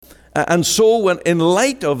And so when, in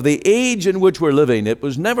light of the age in which we're living, it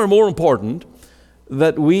was never more important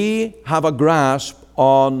that we have a grasp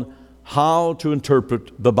on how to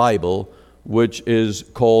interpret the Bible, which is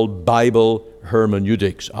called Bible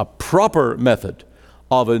hermeneutics, a proper method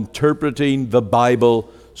of interpreting the Bible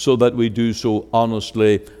so that we do so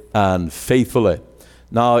honestly and faithfully.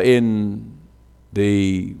 Now, in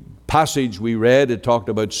the passage we read, it talked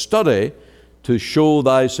about study to show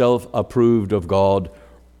thyself approved of God,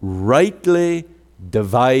 rightly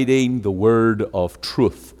dividing the word of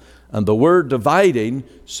truth. And the word dividing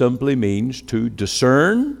simply means to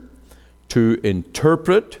discern, to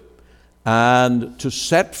interpret, and to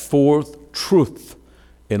set forth truth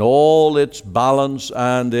in all its balance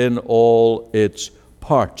and in all its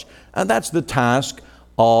parts. And that's the task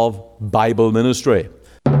of Bible ministry.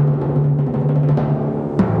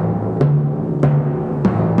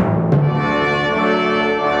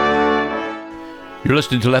 You're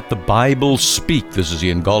listening to Let the Bible Speak. This is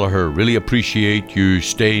Ian Gallagher. Really appreciate you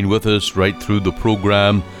staying with us right through the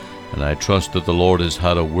program, and I trust that the Lord has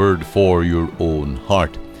had a word for your own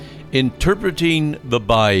heart. Interpreting the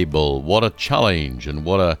Bible, what a challenge and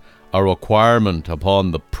what a requirement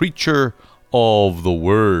upon the preacher of the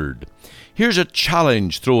Word. Here's a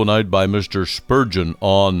challenge thrown out by Mr. Spurgeon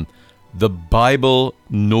on the Bible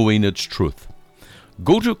knowing its truth.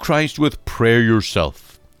 Go to Christ with prayer yourself.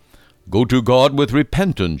 Go to God with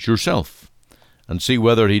repentance yourself, and see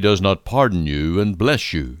whether He does not pardon you and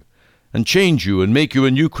bless you, and change you and make you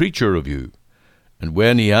a new creature of you. And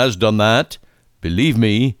when He has done that, believe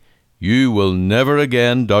me, you will never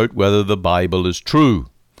again doubt whether the Bible is true.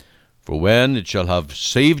 For when it shall have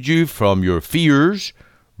saved you from your fears,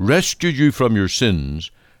 rescued you from your sins,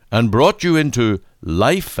 and brought you into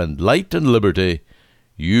life and light and liberty,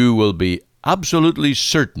 you will be absolutely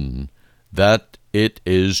certain that it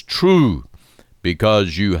is true,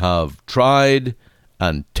 because you have tried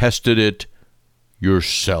and tested it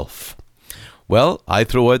yourself. Well, I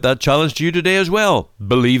throw out that challenge to you today as well.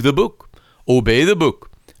 Believe the book, obey the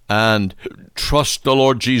book, and trust the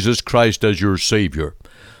Lord Jesus Christ as your Savior.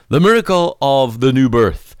 The miracle of the new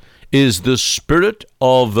birth is the Spirit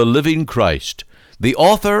of the living Christ, the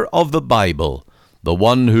author of the Bible, the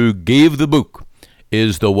one who gave the book,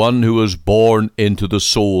 is the one who was born into the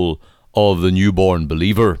soul of the newborn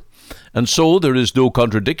believer. And so there is no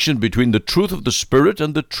contradiction between the truth of the Spirit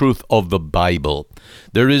and the truth of the Bible.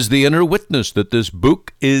 There is the inner witness that this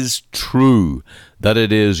book is true, that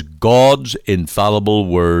it is God's infallible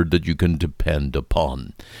word that you can depend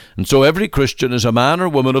upon. And so every Christian is a man or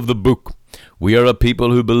woman of the book. We are a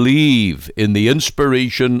people who believe in the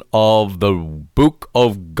inspiration of the book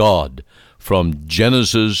of God from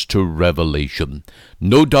Genesis to Revelation.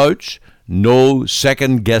 No doubts, no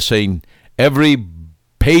second guessing. Every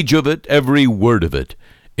page of it, every word of it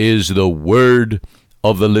is the word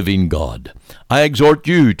of the living God. I exhort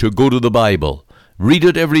you to go to the Bible. Read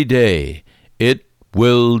it every day. It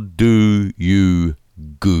will do you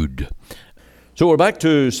good. So we're back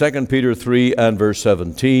to 2 Peter 3 and verse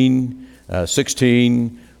 16,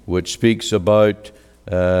 which speaks about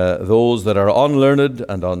those that are unlearned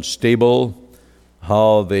and unstable,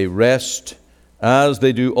 how they rest, as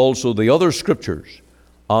they do also the other scriptures,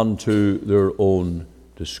 unto their own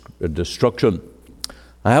destruction.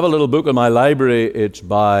 I have a little book in my library. It's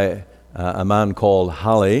by a man called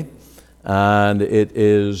Halley, and it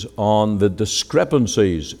is on the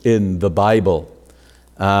discrepancies in the Bible.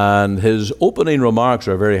 And his opening remarks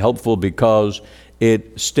are very helpful because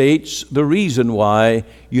it states the reason why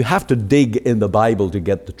you have to dig in the Bible to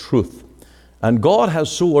get the truth. And God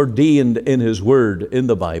has so ordained in His Word in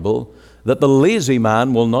the Bible that the lazy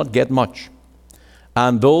man will not get much.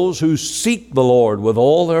 And those who seek the Lord with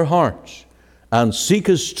all their hearts and seek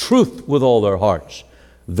His truth with all their hearts,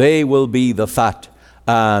 they will be the fat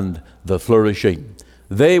and the flourishing.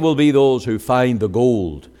 They will be those who find the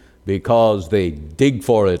gold because they dig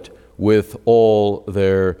for it with all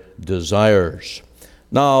their desires.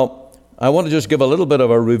 Now, I want to just give a little bit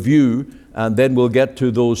of a review, and then we'll get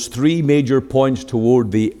to those three major points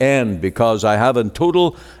toward the end, because I have in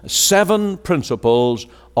total 7 principles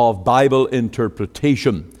of Bible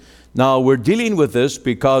interpretation. Now, we're dealing with this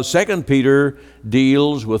because 2 Peter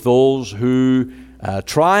deals with those who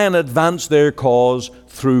try and advance their cause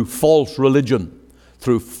through false religion,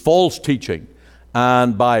 through false teaching,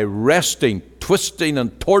 and by wresting, twisting,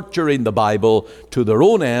 and torturing the Bible to their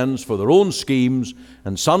own ends, for their own schemes.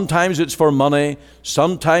 And sometimes it's for money,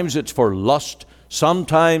 sometimes it's for lust,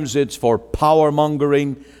 sometimes it's for power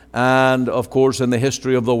mongering, And, of course, in the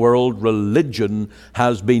history of the world, religion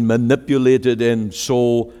has been manipulated in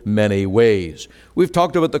so many ways. We've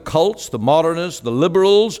talked about the cults, the modernists, the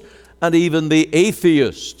liberals, and even the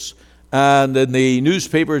atheists. And in the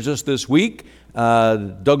newspaper just this week,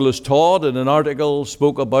 Douglas Todd, in an article,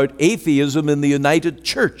 spoke about atheism in the United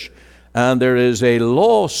Church. And there is a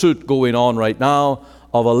lawsuit going on right now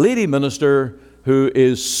of a lady minister who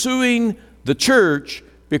is suing the church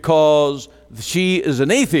because she is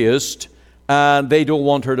an atheist and they don't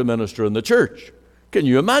want her to minister in the church. Can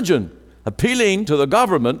you imagine appealing to the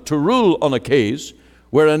government to rule on a case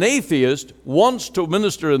where an atheist wants to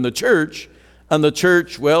minister in the church, and the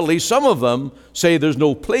church, well, at least some of them, say there's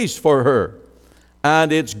no place for her,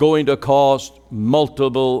 and it's going to cost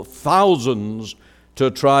multiple thousands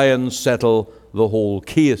to try and settle the whole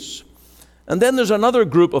case. And then there's another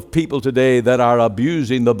group of people today that are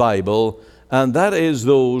abusing the Bible, and that is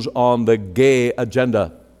those on the gay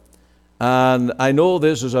agenda. And I know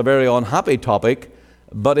this is a very unhappy topic,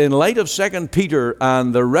 but in light of 2 Peter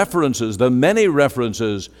and the references, the many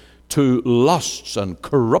references to lusts and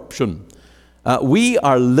corruption, we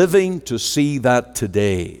are living to see that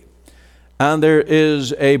today. And there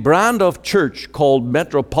is a brand of church called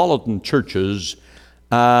metropolitan churches.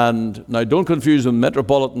 And now don't confuse the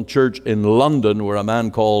Metropolitan Church in London, where a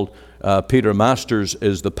man called Peter Masters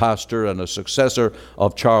is the pastor and a successor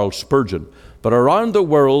of Charles Spurgeon. But around the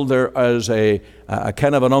world there is a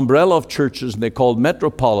kind of an umbrella of churches, and they called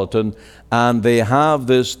Metropolitan, and they have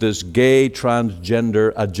this gay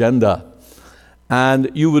transgender agenda.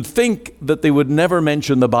 And you would think that they would never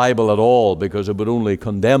mention the Bible at all because it would only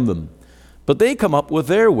condemn them. But they come up with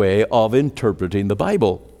their way of interpreting the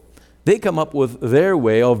Bible. They come up with their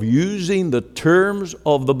way of using the terms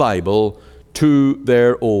of the Bible to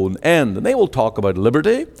their own end. And they will talk about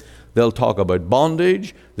liberty, they'll talk about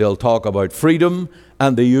bondage, they'll talk about freedom,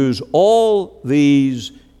 and they use all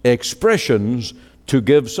these expressions to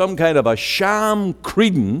give some kind of a sham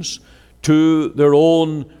credence to their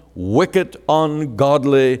own wicked,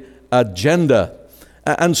 ungodly agenda.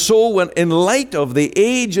 And so when, in light of the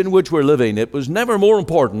age in which we're living, it was never more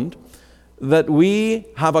important that we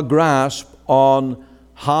have a grasp on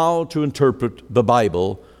how to interpret the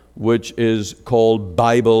Bible, which is called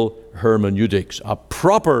Bible hermeneutics, a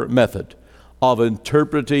proper method of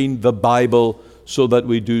interpreting the Bible so that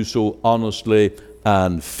we do so honestly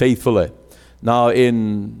and faithfully. Now,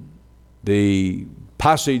 in the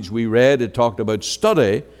passage we read, it talked about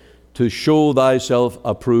study to show thyself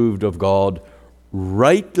approved of God,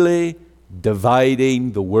 rightly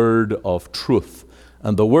dividing the word of truth.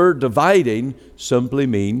 And the word dividing simply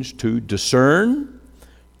means to discern,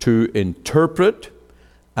 to interpret,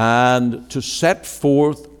 and to set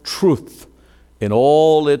forth truth in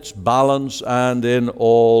all its balance and in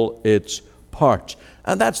all its parts.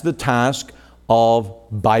 And that's the task of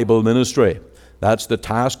Bible ministry. That's the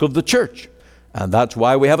task of the church. And that's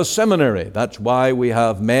why we have a seminary. That's why we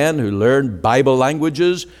have men who learn Bible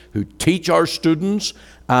languages, who teach our students,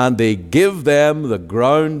 and they give them the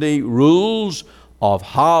groundy rules of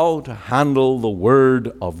how to handle the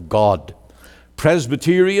Word of God.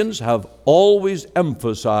 Presbyterians have always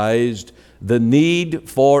emphasized the need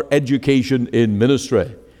for education in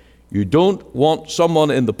ministry. You don't want someone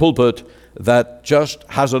in the pulpit that just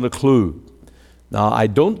hasn't a clue. Now, I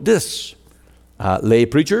don't diss lay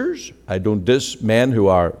preachers. I don't diss men who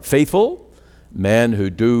are faithful, men who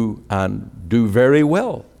do very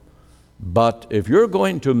well. But if you're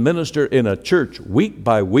going to minister in a church week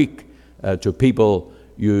by week to people,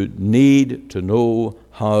 you need to know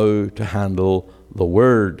how to handle the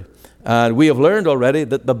Word. And we have learned already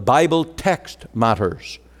that the Bible text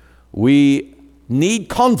matters. We need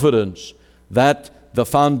confidence that the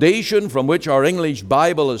foundation from which our English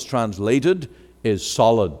Bible is translated is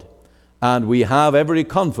solid. And we have every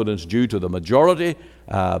confidence due to the majority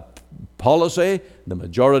policy, the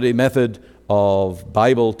majority method of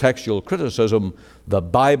Bible textual criticism. The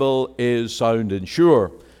Bible is sound and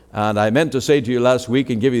sure. And I meant to say to you last week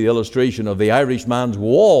and give you the illustration of the Irishman's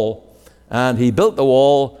wall. And he built the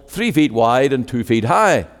wall 3 feet wide and 2 feet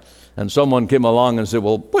high. And someone came along and said,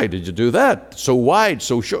 well, why did you do that? So wide,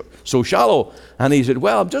 so shallow. And he said,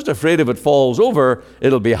 well, I'm just afraid if it falls over,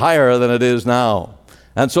 it'll be higher than it is now.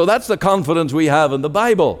 And so that's the confidence we have in the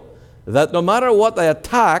Bible, that no matter what they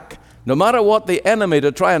attack, no matter what the enemy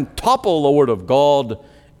to try and topple the Word of God,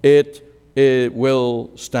 it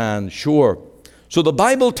will stand sure. So the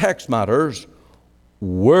Bible text matters,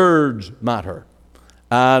 words matter.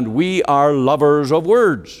 And we are lovers of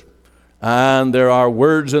words. And there are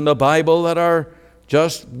words in the Bible that are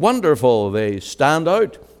just wonderful. They stand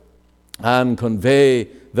out and convey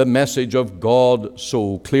the message of God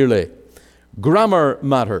so clearly. Grammar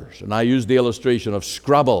matters, and I use the illustration of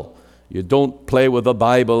Scrabble. You don't play with the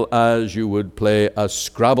Bible as you would play a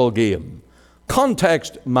Scrabble game.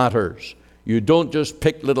 Context matters. You don't just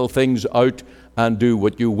pick little things out and do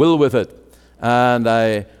what you will with it. And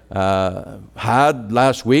I had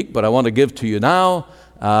last week, but I want to give to you now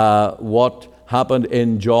what happened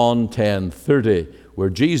in John 10:30, where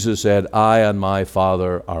Jesus said, I and my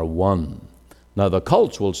Father are one. Now the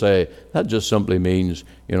cults will say that just simply means,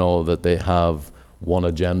 that they have one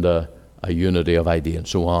agenda, a unity of idea, and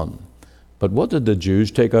so on. But what did the Jews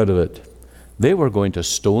take out of it? They were going to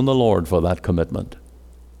stone the Lord for that commitment.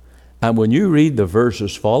 And when you read the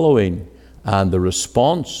verses following and the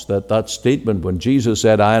response that statement when Jesus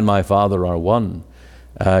said, I and my Father are one,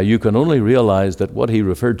 you can only realize that what he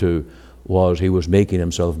referred to was he was making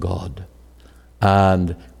himself God.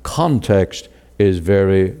 And context is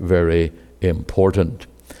very, very important.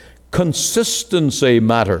 Consistency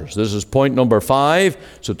matters. This is point number 5.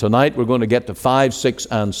 So tonight we're going to get to 5, 6,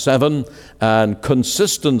 and 7. And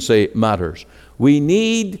consistency matters. We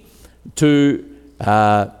need to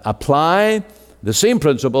apply the same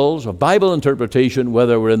principles of Bible interpretation,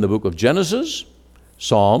 whether we're in the book of Genesis,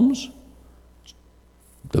 Psalms,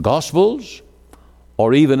 the Gospels,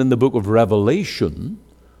 or even in the book of Revelation,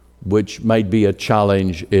 which might be a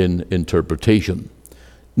challenge in interpretation.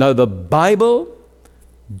 Now, the Bible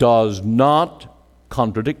does not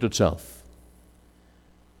contradict itself.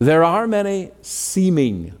 There are many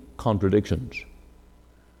seeming contradictions.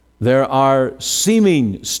 There are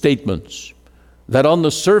seeming statements that on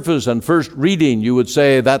the surface and first reading you would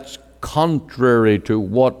say that's contrary to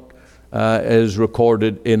what is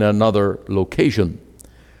recorded in another location.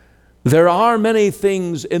 There are many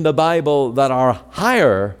things in the Bible that are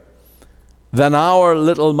higher than our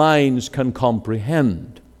little minds can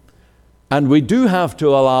comprehend. And we do have to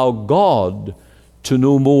allow God to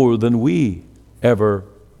know more than we ever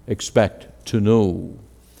expect to know.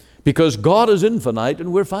 Because God is infinite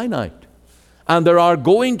and we're finite. And there are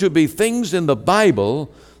going to be things in the Bible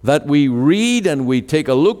that we read and we take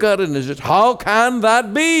a look at and it's how can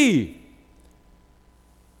that be?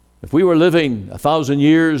 If we were living 1,000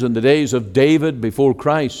 years in the days of David before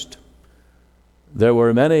Christ, there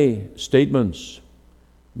were many statements,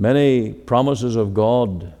 many promises of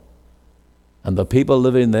God, and the people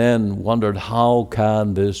living then wondered, how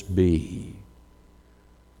can this be?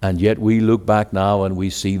 And yet we look back now and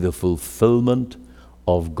we see the fulfillment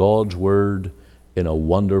of God's Word in a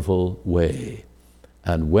wonderful way.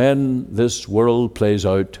 And when this world plays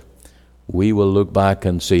out, we will look back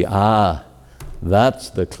and see, that's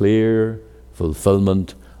the clear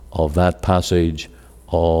fulfillment of that passage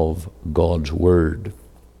of God's Word.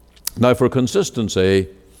 Now, for consistency,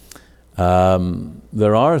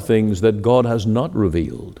 there are things that God has not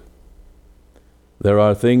revealed. There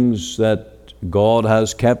are things that God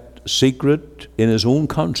has kept secret in His own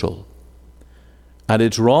counsel. And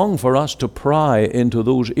it's wrong for us to pry into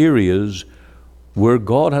those areas where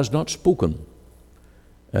God has not spoken.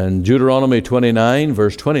 And Deuteronomy 29,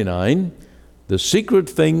 verse 29, the secret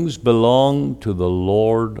things belong to the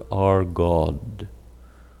Lord our God,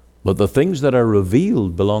 but the things that are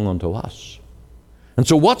revealed belong unto us. And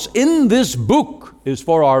so what's in this book is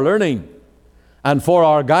for our learning and for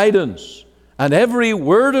our guidance, and every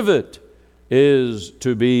word of it is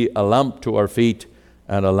to be a lamp to our feet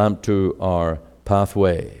and a lamp to our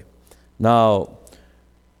pathway. Now,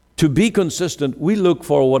 to be consistent, we look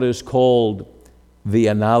for what is called the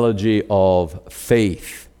analogy of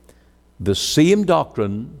faith. The same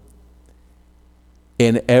doctrine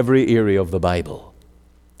in every area of the Bible.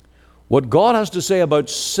 What God has to say about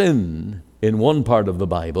sin in one part of the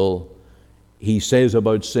Bible, He says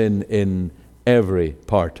about sin in every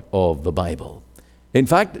part of the Bible. In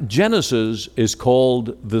fact, Genesis is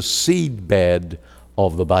called the seedbed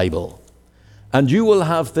of the Bible. And you will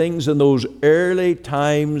have things in those early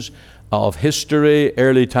times of history,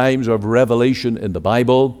 early times of revelation in the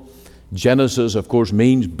Bible. Genesis, of course,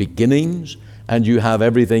 means beginnings, and you have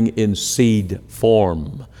everything in seed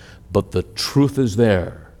form. But the truth is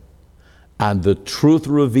there. And the truth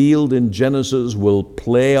revealed in Genesis will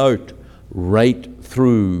play out right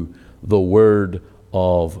through the Word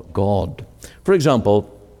of God. For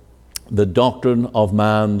example, the doctrine of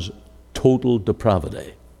man's total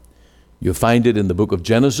depravity. You find it in the book of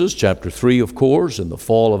Genesis, chapter 3, of course, in the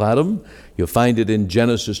fall of Adam. You find it in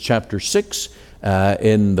Genesis chapter 6,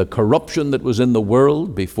 in the corruption that was in the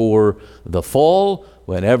world before the fall,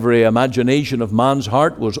 when every imagination of man's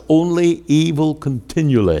heart was only evil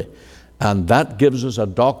continually. And that gives us a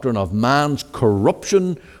doctrine of man's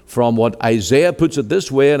corruption from what Isaiah puts it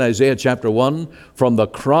this way in Isaiah chapter 1, from the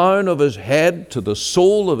crown of his head to the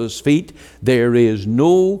sole of his feet, there is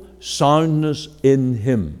no soundness in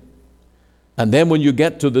him. And then when you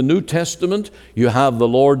get to the New Testament, you have the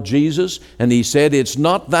Lord Jesus, and he said, it's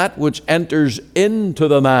not that which enters into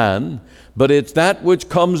the man, but it's that which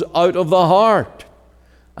comes out of the heart.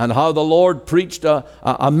 And how the Lord preached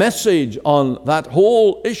a message on that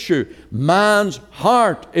whole issue. Man's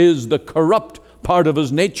heart is the corrupt part of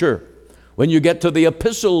his nature. When you get to the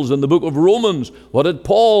epistles in the book of Romans, what did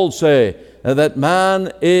Paul say? That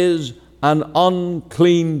man is an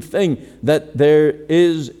unclean thing, that there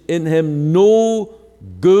is in him no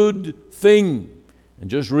good thing. And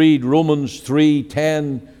just read Romans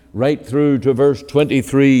 3:10 right through to verse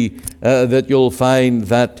 23, that you'll find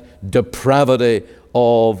that depravity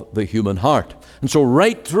of the human heart. And so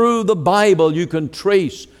right through the Bible you can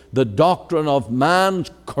trace the doctrine of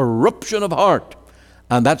man's corruption of heart.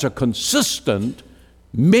 And that's a consistent,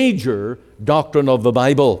 major doctrine of the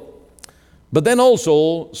Bible. But then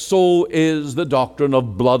also, so is the doctrine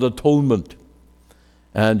of blood atonement.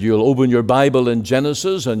 And you'll open your Bible in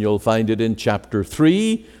Genesis and you'll find it in chapter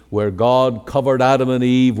 3, where God covered Adam and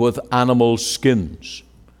Eve with animal skins.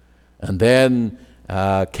 And then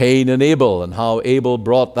Cain and Abel, and how Abel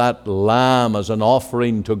brought that lamb as an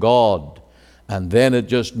offering to God. And then it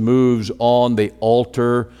just moves on, the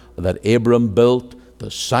altar that Abram built, the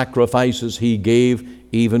sacrifices he gave,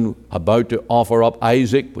 even about to offer up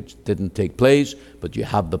Isaac, which didn't take place, but you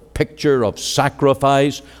have the picture of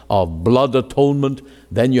sacrifice, of blood atonement.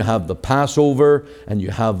 Then you have the Passover, and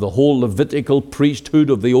you have the whole Levitical priesthood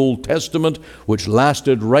of the Old Testament, which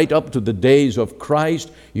lasted right up to the days of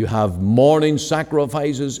Christ. You have morning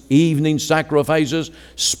sacrifices, evening sacrifices,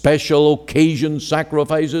 special occasion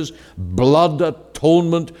sacrifices. Blood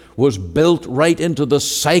atonement was built right into the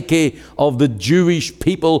psyche of the Jewish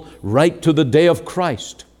people right to the day of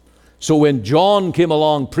Christ. So when John came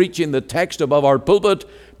along preaching the text above our pulpit,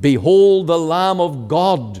 behold the Lamb of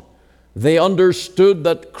God, they understood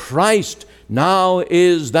that Christ now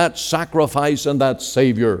is that sacrifice and that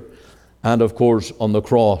Savior. And of course, on the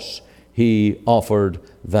cross, he offered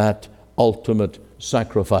that ultimate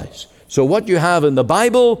sacrifice. So what you have in the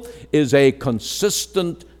Bible is a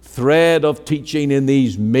consistent thread of teaching in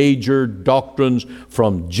these major doctrines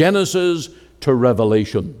from Genesis to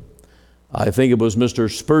Revelation. I think it was Mr.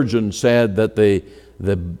 Spurgeon said that the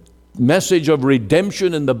message of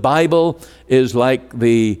redemption in the Bible is like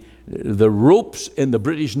the ropes in the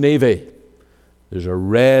British Navy. There's a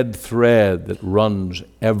red thread that runs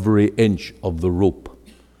every inch of the rope.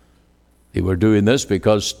 They were doing this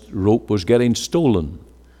because rope was getting stolen.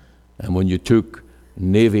 And when you took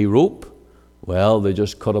Navy rope, well, they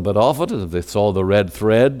just cut a bit off it. If they saw the red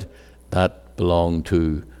thread, that belonged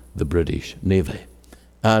to the British Navy.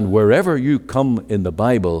 And wherever you come in the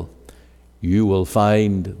Bible, you will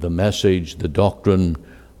find the message, the doctrine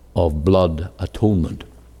of blood atonement.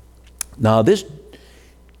 Now, this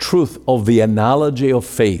truth of the analogy of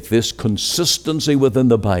faith, this consistency within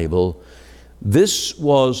the Bible, this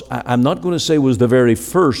was, I'm not going to say was the very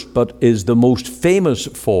first, but is the most famous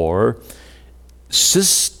for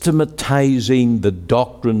systematizing the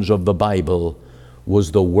doctrines of the Bible,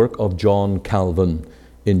 was the work of John Calvin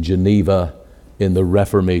in Geneva in the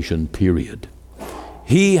Reformation period.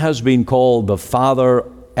 He has been called the father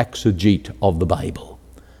exegete of the Bible.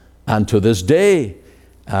 And to this day,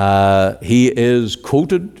 he is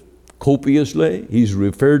quoted copiously, he's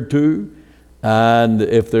referred to, and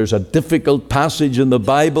if there's a difficult passage in the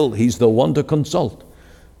Bible, he's the one to consult,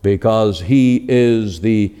 because he is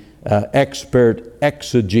the expert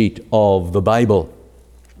exegete of the Bible.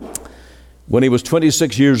 When he was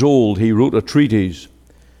 26 years old, he wrote a treatise,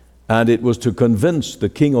 and it was to convince the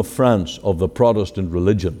King of France of the Protestant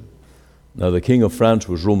religion. Now, the King of France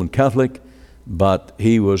was Roman Catholic, but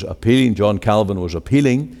he was appealing, John Calvin was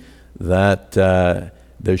appealing, that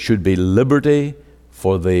there should be liberty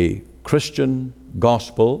for the Christian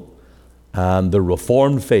gospel and the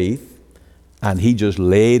Reformed faith, and he just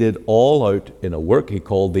laid it all out in a work he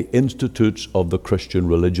called the Institutes of the Christian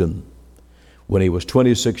Religion when he was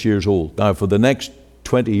 26 years old. Now, for the next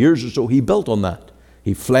 20 years or so, he built on that.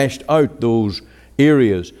 He fleshed out those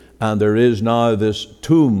areas, and there is now this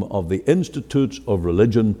tome of the Institutes of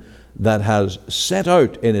Religion that has set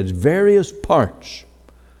out in its various parts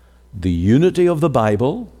the unity of the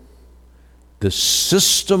Bible, the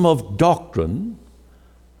system of doctrine,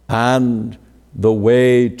 and the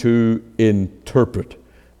way to interpret.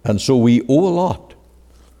 And so we owe a lot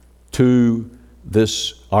to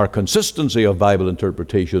this, our consistency of Bible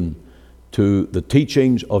interpretation, to the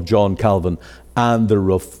teachings of John Calvin and the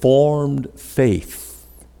Reformed faith,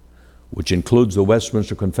 which includes the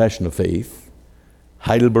Westminster Confession of Faith,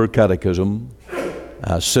 Heidelberg Catechism,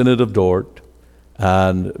 Synod of Dort,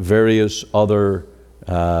 and various other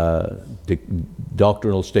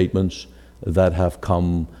doctrinal statements that have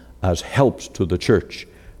come as helps to the church,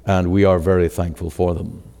 and we are very thankful for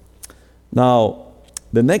them. Now,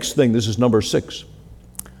 the next thing, this is number 6,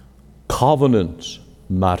 covenants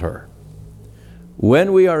matter.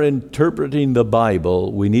 When we are interpreting the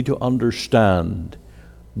Bible, we need to understand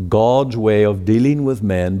God's way of dealing with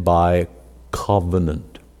men by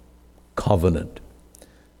covenant. Covenant.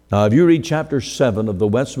 Now, if you read chapter 7 of the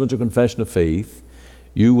Westminster Confession of Faith,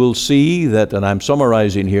 you will see that, and I'm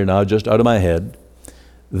summarizing here now just out of my head,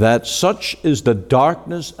 that such is the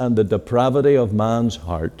darkness and the depravity of man's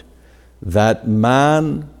heart that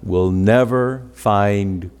man will never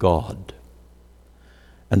find God.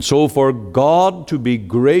 And so for God to be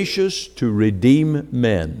gracious to redeem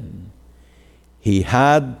men, He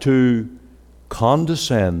had to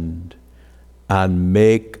condescend and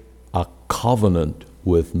make a covenant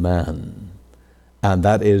with man. And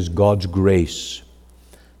that is God's grace.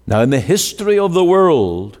 Now, in the history of the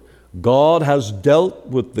world, God has dealt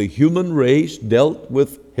with the human race, dealt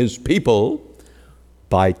with His people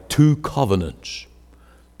by 2 covenants.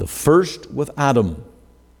 The first with Adam.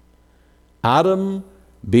 Adam,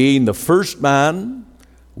 being the first man,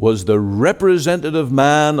 was the representative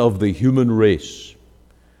man of the human race.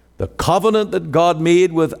 The covenant that God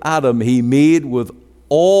made with Adam, He made with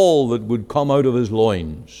all that would come out of his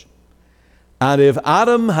loins. And if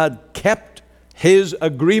Adam had kept his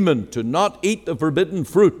agreement to not eat the forbidden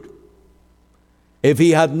fruit, if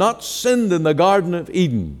he had not sinned in the Garden of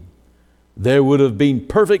Eden, there would have been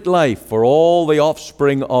perfect life for all the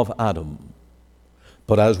offspring of Adam.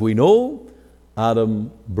 But as we know,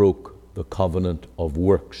 Adam broke the covenant of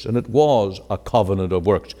works, and it was a covenant of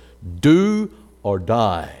works. Do or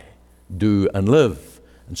die, do and live.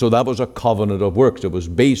 And so that was a covenant of works. It was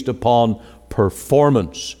based upon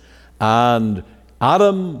performance. And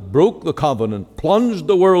Adam broke the covenant, plunged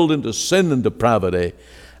the world into sin and depravity,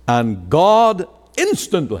 and God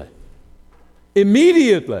instantly,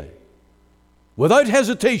 immediately, without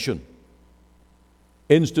hesitation,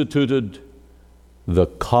 instituted the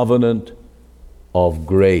covenant of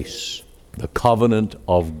grace. The covenant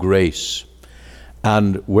of grace.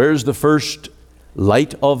 And where's the first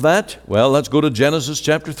light of that? Well, let's go to Genesis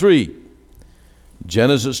chapter 3.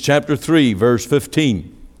 Genesis chapter 3, verse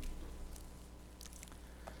 15.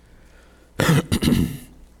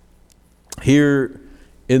 Here,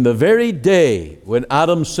 in the very day when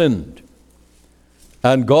Adam sinned,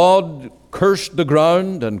 and God cursed the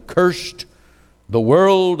ground and cursed the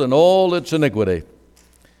world and all its iniquity,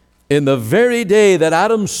 in the very day that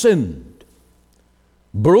Adam sinned,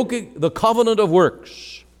 broke the covenant of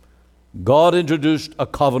works, God introduced a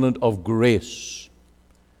covenant of grace.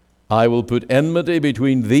 I will put enmity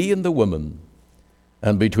between thee and the woman,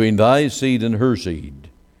 and between thy seed and her seed.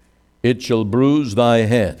 It shall bruise thy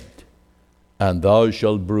head, and thou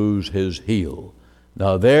shalt bruise his heel.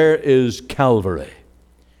 Now there is Calvary.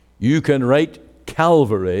 You can write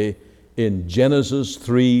Calvary in Genesis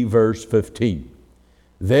 3, verse 15.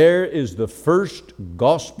 There is the first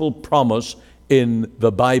gospel promise in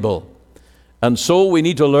the Bible. And so we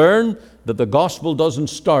need to learn that the gospel doesn't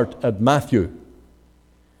start at Matthew.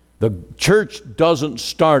 The church doesn't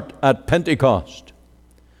start at Pentecost.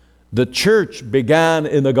 The church began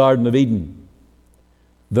in the Garden of Eden.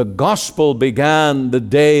 The gospel began the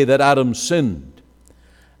day that Adam sinned.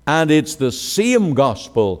 And it's the same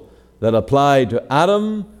gospel that applied to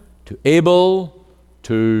Adam, to Abel,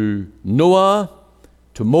 to Noah,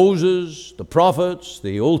 to Moses, the prophets,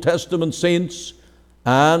 the Old Testament saints,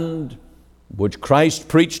 and which Christ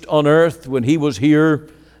preached on earth when He was here,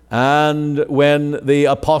 and when the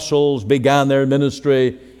apostles began their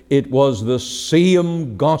ministry. It was the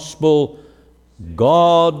same gospel,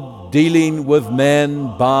 God dealing with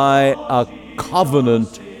men by a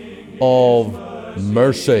covenant of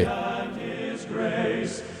mercy.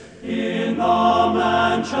 In the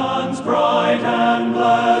mansions bright and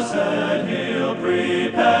blessed, He'll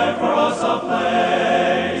prepare for us a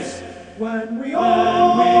place. When we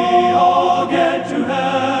all get to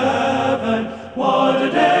heaven, what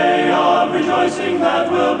a day of rejoicing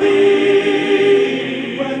that will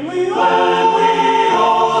be. When we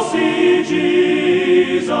all see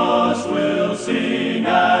Jesus, we'll sing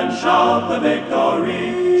and shout the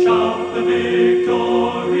victory, shout the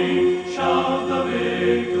victory, shout the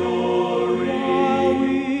victory. While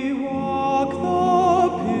we walk the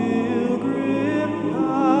pilgrim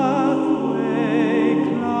pathway,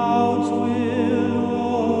 clouds will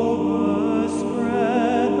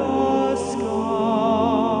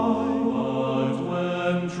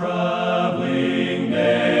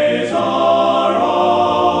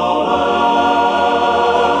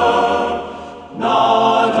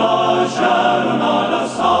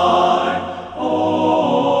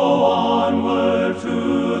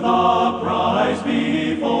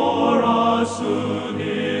before us, soon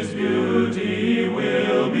His beauty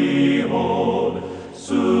will behold.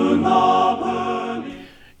 Soon the pearly...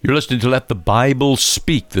 You're listening to Let the Bible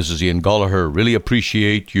Speak. This is Ian Gallagher. Really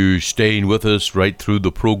appreciate you staying with us right through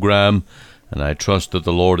the program, and I trust that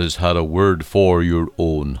the Lord has had a word for your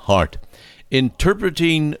own heart.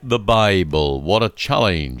 Interpreting the Bible, what a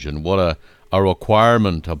challenge and what a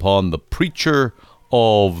requirement upon the preacher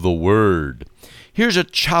of the Word. Here's a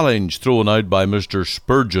challenge thrown out by Mr.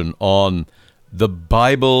 Spurgeon on the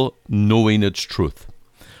Bible knowing its truth.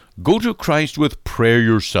 Go to Christ with prayer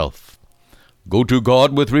yourself. Go to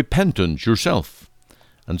God with repentance yourself,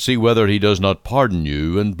 and see whether He does not pardon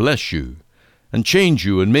you and bless you, and change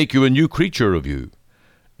you and make you a new creature of you.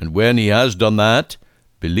 And when He has done that,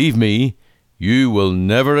 believe me, you will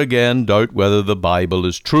never again doubt whether the Bible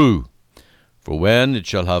is true. For when it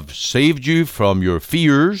shall have saved you from your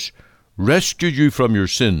fears, rescued you from your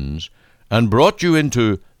sins, and brought you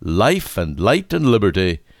into life and light and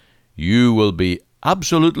liberty, you will be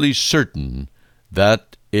absolutely certain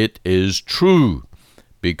that it is true,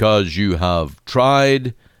 because you have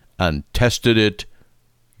tried and tested it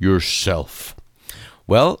yourself.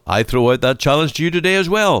 Well, I throw out that challenge to you today as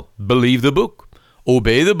well. Believe the book,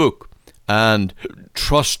 obey the book, and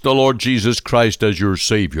trust the Lord Jesus Christ as your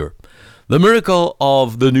Savior. The miracle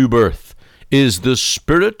of the new birth is the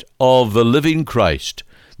Spirit of the living Christ,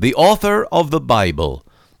 the author of the Bible,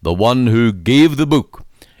 the one who gave the book,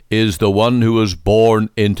 is the one who was born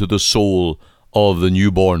into the soul of the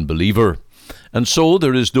newborn believer. And so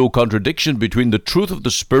there is no contradiction between the truth of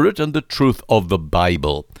the Spirit and the truth of the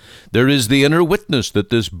Bible. There is the inner witness that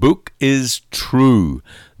this book is true,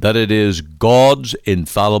 that it is God's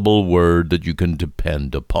infallible word that you can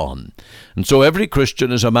depend upon. And so every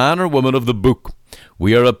Christian is a man or woman of the book.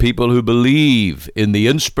 We are a people who believe in the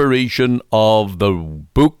inspiration of the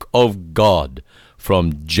book of God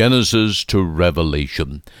from Genesis to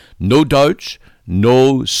Revelation. No doubts,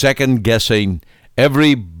 no second guessing.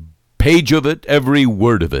 Every page of it, every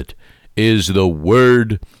word of it, is the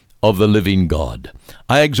word of the living God.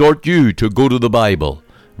 I exhort you to go to the Bible.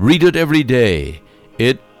 Read it every day.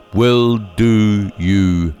 It will do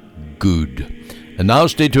you good. And now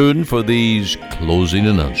stay tuned for these closing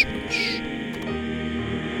announcements.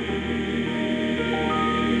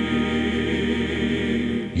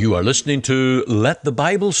 You are listening to Let the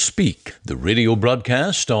Bible Speak, the radio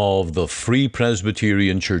broadcast of the Free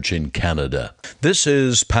Presbyterian Church in Canada. This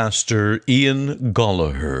is Pastor Ian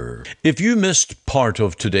Gallagher. If you missed part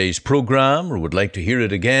of today's program or would like to hear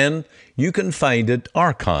it again, you can find it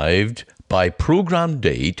archived by program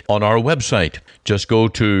date on our website. Just go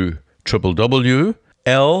to www.ltbs.ca,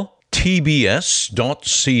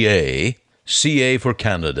 CA for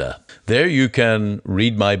Canada. There you can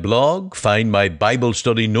read my blog, find my Bible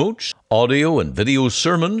study notes, audio and video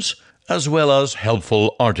sermons, as well as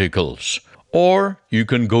helpful articles. Or you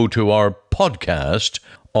can go to our podcast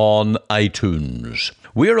on iTunes.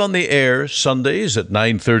 We're on the air Sundays at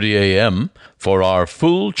 9:30 a.m. for our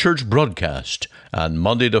full church broadcast, and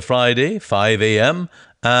Monday to Friday, 5 a.m.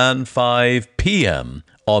 and 5 p.m.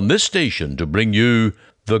 on this station to bring you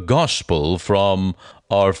the gospel from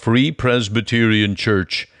our Free Presbyterian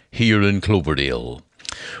Church here in Cloverdale.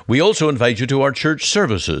 We also invite you to our church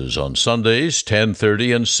services on Sundays,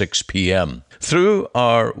 10:30 and 6 p.m. Through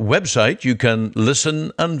our website, you can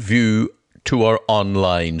listen and view to our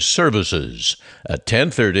online services at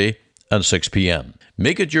 10:30 and 6 p.m.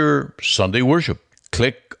 Make it your Sunday worship.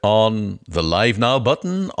 Click on the Live Now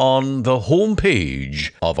button on the home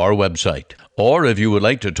page of our website. Or if you would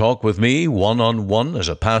like to talk with me one-on-one as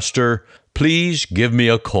a pastor, please give me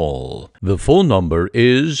a call. The phone number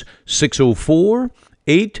is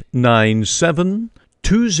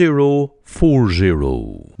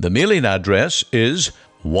 604-897-2040. The mailing address is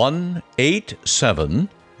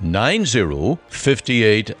 18790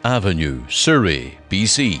 58th Avenue, Surrey,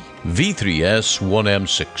 BC,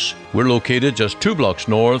 V3S1M6. We're located just 2 blocks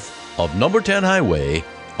north of number 10 Highway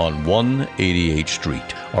on 188th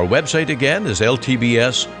Street. Our website again is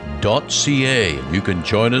ltbs.ca, and you can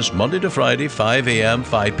join us Monday to Friday, 5 a.m.,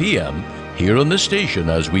 5 p.m. here on the station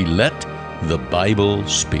as we let the Bible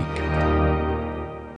speak.